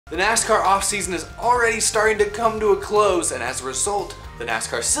The NASCAR offseason is already starting to come to a close, and as a result, the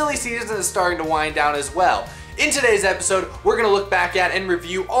NASCAR silly season is starting to wind down as well. In today's episode, we're going to look back at and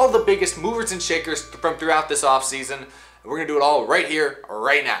review all the biggest movers and shakers from throughout this offseason. And we're going to do it all right here,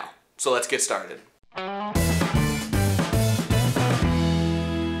 right now. So let's get started.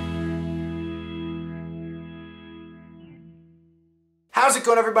 How's it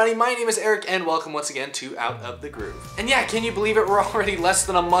going, everybody? My name is Eric and welcome once again to Out of the Groove. And yeah, can you believe it? We're already less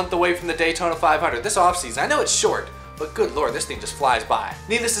than a month away from the Daytona 500. This offseason, I know it's short, but good lord, this thing just flies by.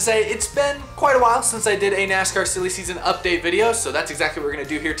 Needless to say, it's been quite a while since I did a NASCAR silly season update video, so that's exactly what we're going to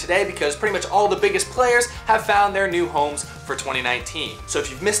do here today because pretty much all the biggest players have found their new homes for 2019. So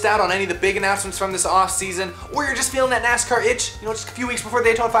if you've missed out on any of the big announcements from this off season, or you're just feeling that NASCAR itch, just a few weeks before the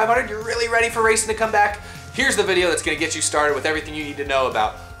Daytona 500, you're really ready for racing to come back, here's the video that's going to get you started with everything you need to know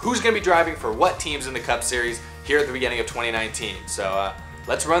about who's going to be driving for what teams in the Cup Series here at the beginning of 2019. So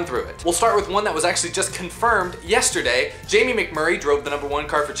let's run through it. We'll start with one that was actually just confirmed yesterday. Jamie McMurray drove the #1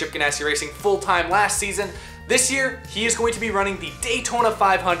 car for Chip Ganassi Racing full-time last season. This year, he is going to be running the Daytona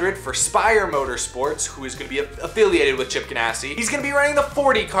 500 for Spire Motorsports, who is going to be affiliated with Chip Ganassi. He's going to be running the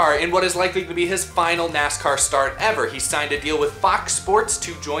 40 car in what is likely to be his final NASCAR start ever. He signed a deal with Fox Sports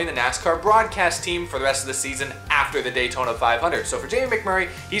to join the NASCAR broadcast team for the rest of the season after the Daytona 500. So for Jamie McMurray,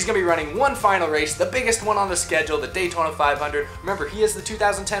 he's going to be running one final race, the biggest one on the schedule, the Daytona 500. Remember, he is the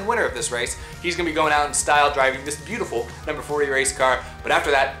 2010 winner of this race. He's going to be going out in style driving this beautiful number 40 race car, but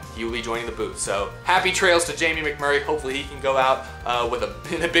after that, he will be joining the booth. So happy trails to Jamie McMurray. Hopefully he can go out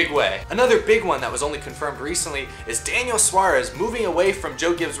in a big way. Another big one that was only confirmed recently is Daniel Suarez moving away from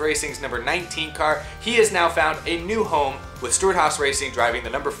Joe Gibbs Racing's number 19 car. He has now found a new home with Stewart-Haas Racing driving the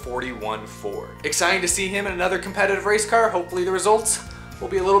number 41 Ford. Exciting to see him in another competitive race car. Hopefully the results will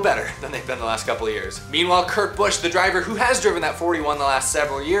be a little better than they've been the last couple of years. Meanwhile, Kurt Busch, the driver who has driven that 41 the last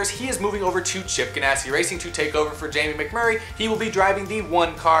several years, he is moving over to Chip Ganassi Racing to take over for Jamie McMurray. He will be driving the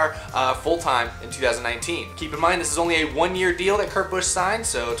one car full-time in 2019. Keep in mind, this is only a one-year deal that Kurt Busch signed,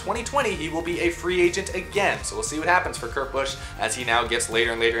 so 2020 he will be a free agent again. So we'll see what happens for Kurt Busch as he now gets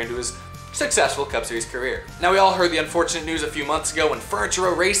later and later into his successful Cup Series career. Now, we all heard the unfortunate news a few months ago when Furniture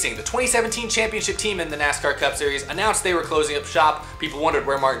Row Racing, the 2017 championship team in the NASCAR Cup Series, announced they were closing up shop. People wondered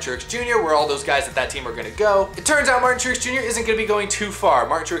where Martin Truex Jr., where all those guys at that team were going to go. It turns out Martin Truex Jr. isn't going to be going too far.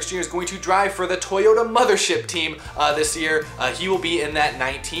 Martin Truex Jr. is going to drive for the Toyota mothership team this year. He will be in that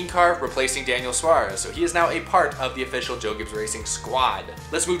 19 car, replacing Daniel Suarez. So he is now a part of the official Joe Gibbs Racing squad.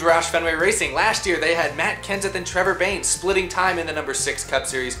 Let's move to Roush Fenway Racing. Last year, they had Matt Kenseth and Trevor Bayne splitting time in the number 6 Cup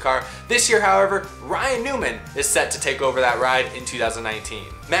Series car. This year, however, Ryan Newman is set to take over that ride in 2019.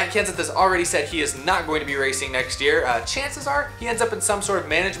 Matt Kenseth has already said he is not going to be racing next year. Chances are he ends up in some sort of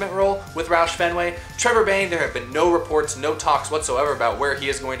management role with Roush Fenway. Trevor Bayne, there have been no reports, no talks whatsoever about where he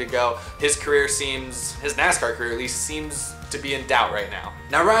is going to go. His NASCAR career at least, seems to be in doubt right now.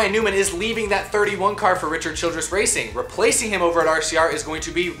 Now, Ryan Newman is leaving that 31 car for Richard Childress Racing. Replacing him over at RCR is going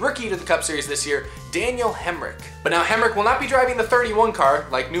to be rookie to the Cup Series this year, Daniel Hemrick. But now Hemrick will not be driving the 31 car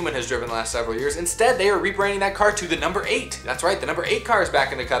like Newman has driven the last several years. Instead, they are rebranding that car to the number 8. That's right, the number 8 car is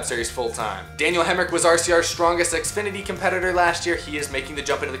back in the Cup Series full-time. Daniel Hemrick was RCR's strongest Xfinity competitor last year. He is making the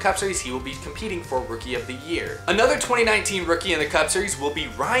jump into the Cup Series. He will be competing for Rookie of the Year. Another 2019 rookie in the Cup Series will be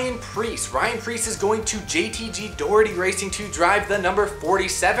Ryan Preece. Ryan Preece is going to JTG Doherty Racing to drive the number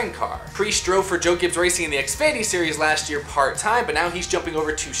 47 car. Preece drove for Joe Gibbs Racing in the Xfinity Series last year part-time, but now he's jumping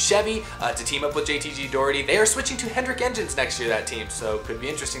over to Chevy to team up with JTG Doherty. They are switching to Hendrick Engines next year, that team, so could be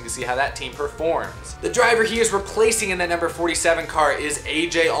interesting to see how that team performs. The driver he is replacing in that number 47 car is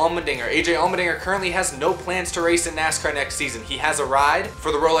AJ Allmendinger. AJ Allmendinger currently has no plans to race in NASCAR next season. He has a ride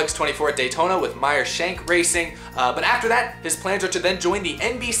for the Rolex 24 at Daytona with Meyer Shank Racing, but after that, his plans are to then join the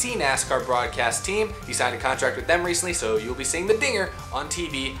NBC NASCAR broadcast team. He signed a contract with them recently, so you'll be seeing the Dinger on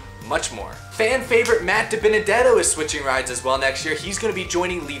TV much more. Fan favorite Matt DiBenedetto is switching rides as well next year. He's going to be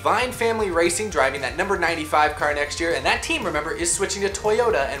joining Levine Family Racing, driving that number 95 car next year, and that team, remember, is switching to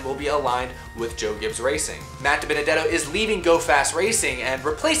Toyota and will be aligned with Joe Gibbs Racing. Matt DiBenedetto is leaving Go Fast Racing, and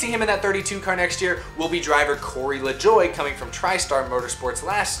replacing him in that 32 car next year will be driver Corey LaJoie, coming from TriStar Motorsports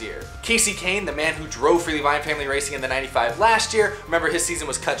last year. Casey Kane, the man who drove for Levine Family Racing in the 95 last year, remember his season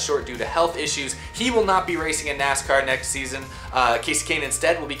was cut short due to health issues. He will not be racing in NASCAR next season. Casey Kane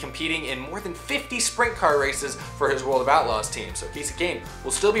instead will be competing in more than 50 sprint car races for his World of Outlaws team. So Casey Kane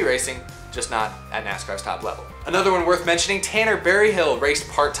will still be racing just not at NASCAR's top level. Another one worth mentioning, Tanner Berryhill raced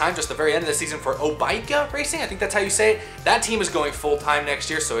part-time just the very end of the season for Obaika Racing, I think that's how you say it. That team is going full-time next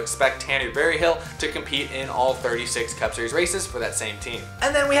year, so expect Tanner Berryhill to compete in all 36 Cup Series races for that same team.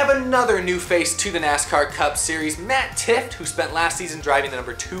 And then we have another new face to the NASCAR Cup Series, Matt Tifft, who spent last season driving the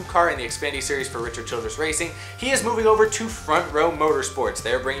number 2 car in the Xfinity Series for Richard Childress Racing. He is moving over to Front Row Motorsports.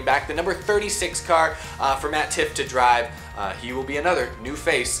 They're bringing back the number 36 car for Matt Tifft to drive. He will be another new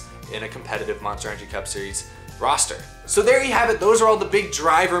face in a competitive Monster Energy Cup Series roster. So there you have it. Those are all the big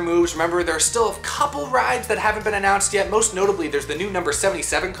driver moves. Remember, there are still a couple rides that haven't been announced yet. Most notably, there's the new number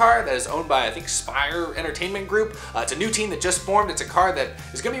 77 car that is owned by, I think, Spire Entertainment Group. It's a new team that just formed. It's a car that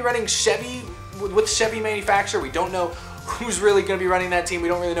is going to be running Chevy with Chevy manufacturer. We don't know who's really going to be running that team. We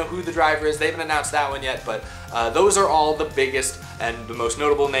don't really know who the driver is. They haven't announced that one yet, but those are all the biggest and the most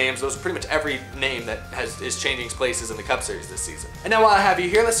notable names. Those are pretty much every name that is changing places in the Cup Series this season. And now while I have you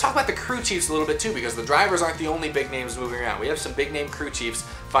here, let's talk about the crew chiefs a little bit too, because the drivers aren't the only big names moving around. We have some big name crew chiefs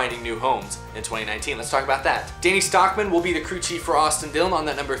finding new homes in 2019. Let's talk about that. Danny Stockman will be the crew chief for Austin Dillon on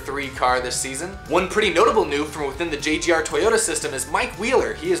that number 3 car this season. One pretty notable move from within the JGR Toyota system is Mike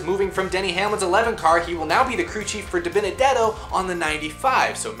Wheeler. He is moving from Denny Hamlin's 11 car. He will now be the crew chief for DiBenedetto on the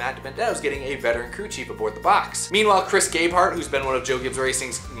 95. So Matt DiBenedetto is getting a veteran crew chief aboard the box. Meanwhile, Chris Gabehart, who's been one of Joe Gibbs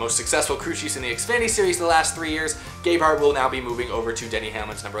Racing's most successful crew chiefs in the Xfinity Series the last 3 years, Gabehart will now be moving over to Denny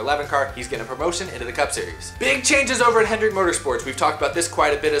Hamlin's number 11 car. He's getting a promotion into the Cup Series. Big changes over at Hendrick Motorsports. We've talked about this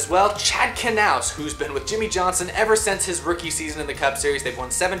quite a bit as well. Chad Knaus, who's been with Jimmy Johnson ever since his rookie season in the Cup Series. They've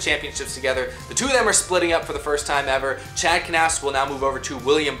won 7 championships together. The two of them are splitting up for the first time ever. Chad Knaus will now move over to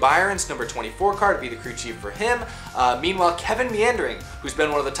William Byron's number 24 car to be the crew chief for him. Meanwhile, Kevin Meandering, who's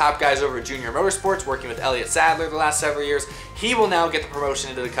been one of the top guys over at Junior Motorsports, working with Elliott Sadler the last several years, he will now get the promotion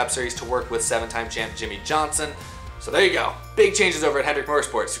into the Cup Series to work with 7-time champ Jimmy Johnson. So there you go. Big changes over at Hendrick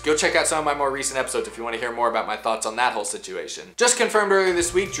Motorsports. Go check out some of my more recent episodes if you want to hear more about my thoughts on that whole situation. Just confirmed earlier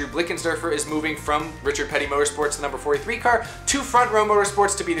this week, Drew Blickensderfer is moving from Richard Petty Motorsports, the number 43 car, to Front Row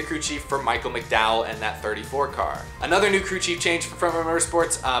Motorsports to be the crew chief for Michael McDowell and that 34 car. Another new crew chief change for Front Row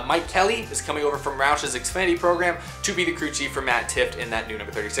Motorsports, Mike Kelly is coming over from Roush's Xfinity program to be the crew chief for Matt Tifft in that new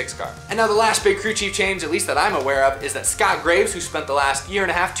number 36 car. And now the last big crew chief change, at least that I'm aware of, is that Scott Graves, who spent the last year and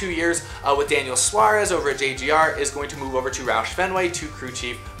a half, 2 years with Daniel Suarez over at JGR, is going to move over to Roush Fenway to crew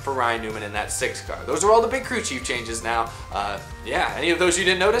chief for Ryan Newman in that 6 car. Those are all the big crew chief changes now. Yeah, any of those you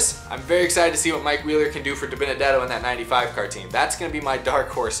didn't notice? I'm very excited to see what Mike Wheeler can do for DiBenedetto in that 95 car team. That's going to be my dark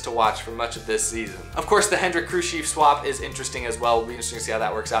horse to watch for much of this season. Of course, the Hendrick crew chief swap is interesting as well. It'll be interesting to see how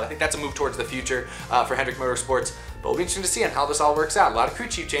that works out. I think that's a move towards the future for Hendrick Motorsports. But it'll be interesting to see how this all works out. A lot of crew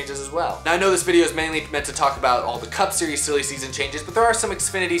chief changes as well. Now I know this video is mainly meant to talk about all the Cup Series silly season changes, but there are some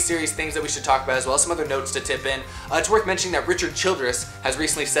Xfinity Series things that we should talk about as well, some other notes to tip in. It's worth mentioning that Richard Childress has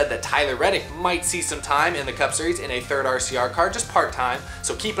recently said that Tyler Reddick might see some time in the Cup Series in a 3rd RCR car, just part-time,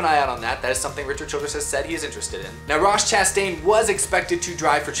 so keep an eye out on that. That is something Richard Childress has said he is interested in. Now Ross Chastain was expected to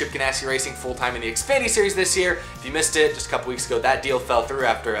drive for Chip Ganassi Racing full-time in the Xfinity Series this year. If you missed it just a couple weeks ago, that deal fell through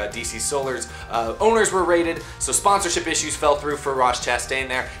after DC Solar's owners were raided, so sponsorship issues fell through for Ross Chastain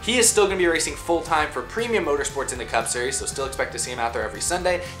there. He is still going to be racing full-time for Premium Motorsports in the Cup Series, so still expect to see him out there every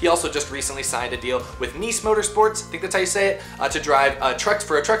Sunday. He also just recently signed a deal with Nice Motorsports, I think that's how you say it, to drive trucks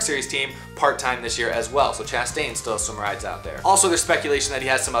for a Truck Series team part-time this year as well, so Chastain still has some rides out there. Also, there's speculation that he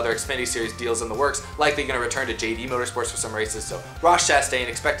has some other Xfinity Series deals in the works, likely going to return to JD Motorsports for some races, so Ross Chastain,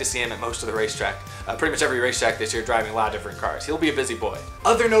 expect to see him at most of the racetrack, pretty much every racetrack this year, driving a lot of different cars. He'll be a busy boy.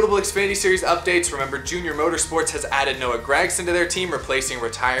 Other notable Xfinity Series updates, remember Junior Motorsports has added Noah Gragson to their team, replacing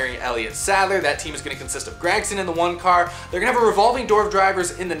retiring Elliott Sadler. That team is going to consist of Gragson in the 1 car. They're going to have a revolving door of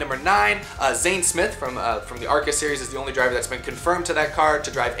drivers in the number 9. Zane Smith from the ARCA Series is the only driver that's been confirmed to that car to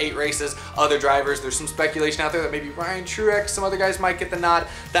drive 8 races. Other drivers, there's some speculation out there that maybe Ryan Truex, some other guys might get the nod.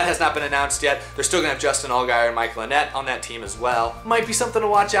 That has not been announced yet. They're still going to have Justin Allgaier and Mike Lynette on that team as well. Might be something to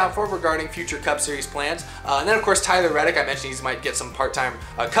watch out for regarding future Cup Series plans. And then of course Tyler Reddick, I mentioned he might get some part-time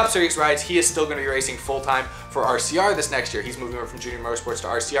Cup Series rides. He is still going to be racing full-time for RCR this next year. He's moving over from Junior Motorsports to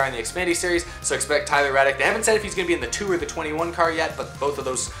RCR in the Xfinity Series, so expect Tyler Reddick. They haven't said if he's going to be in the 2 or the 21 car yet, but both of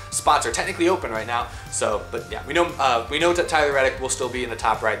those spots are technically open right now. So, but yeah, we know that Tyler Reddick will still be in the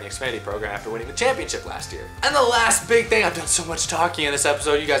top ride in the Xfinity program after winning the championship last year. And the last big thing, I've done so much talking in this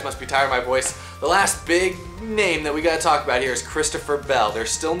episode, you guys must be tired of my voice. The last big name that we got to talk about here is Christopher Bell.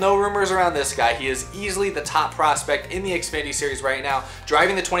 There's still no rumors around this guy. He is easily the top prospect in the Xfinity Series right now,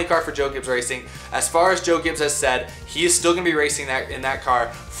 driving the 20 car for Joe Gibbs Racing. As far as Joe Gibbs has said, he is still going to be racing in that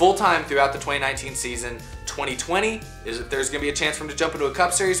car full-time throughout the 2019 season. 2020, there's going to be a chance for him to jump into a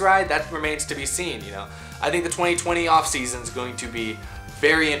Cup Series ride? That remains to be seen, you know. I think the 2020 off-season is going to be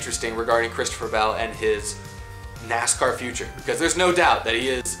very interesting regarding Christopher Bell and his NASCAR future, because there's no doubt that he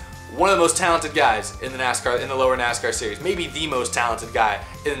is one of the most talented guys in the lower NASCAR series, maybe the most talented guy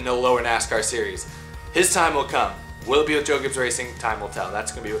in the lower NASCAR series. His time will come. Will it be with Joe Gibbs Racing? Time will tell.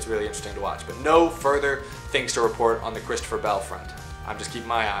 That's going to be what's really interesting to watch. But no further things to report on the Christopher Bell front. I'm just keeping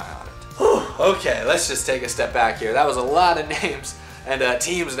my eye on it. Whew. Okay, let's just take a step back here. That was a lot of names and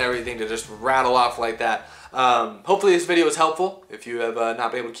teams and everything to just rattle off like that. Hopefully this video was helpful. If you have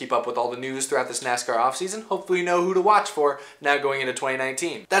not been able to keep up with all the news throughout this NASCAR offseason, hopefully you know who to watch for now going into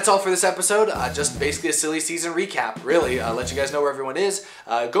 2019. That's all for this episode. Just basically a silly season recap, really. Let you guys know where everyone is.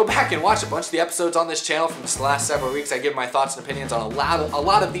 Go back and watch a bunch of the episodes on this channel from the last several weeks. I give my thoughts and opinions on a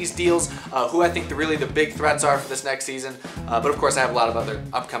lot of these deals, who I think really the big threats are for this next season. But of course I have a lot of other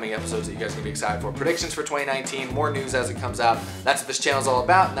upcoming episodes that you guys can be excited for. Predictions for 2019, more news as it comes out. That's what this channel is all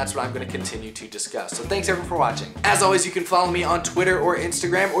about, and that's what I'm going to continue to discuss. So thanks everyone for watching. As always, you can follow me on Twitter or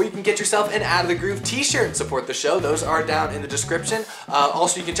Instagram, or you can get yourself an Out of the Groove t-shirt and support the show. Those are down in the description.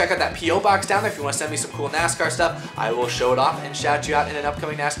 Also, you can check out that P.O. box down there if you want to send me some cool NASCAR stuff. I will show it off and shout you out in an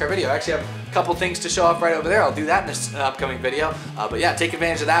upcoming NASCAR video. I actually have a couple things to show off right over there. I'll do that in an upcoming video. But yeah, take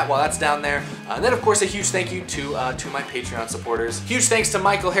advantage of that while that's down there. And then, of course, a huge thank you to my Patreon supporters. Huge thanks to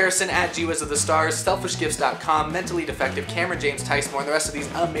Michael Harrison at GWiz of the Stars, SelfishGifts.com, Mentally Defective, Cameron James Tysmore, and the rest of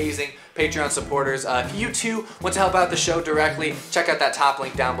these amazing Patreon supporters. If you too want to help out the show directly, check out that top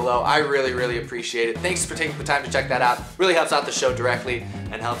link down below. I really appreciate it. Thanks for taking the time to check that out. Really helps out the show directly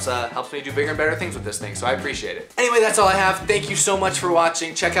and helps me do bigger and better things with this thing, so I appreciate it. Anyway, that's all I have. Thank you so much for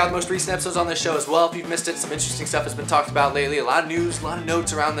watching. Check out the most recent episodes on this show as well if you've missed it. Some interesting stuff has been talked about lately. A lot of news, a lot of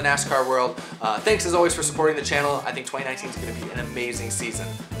notes around the NASCAR world. Thanks as always for supporting the channel. I think 2019 is going to be an amazing season.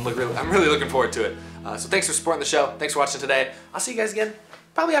 I'm really looking forward to it. So thanks for supporting the show. Thanks for watching today. I'll see you guys again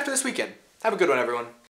probably after this weekend. Have a good one, everyone.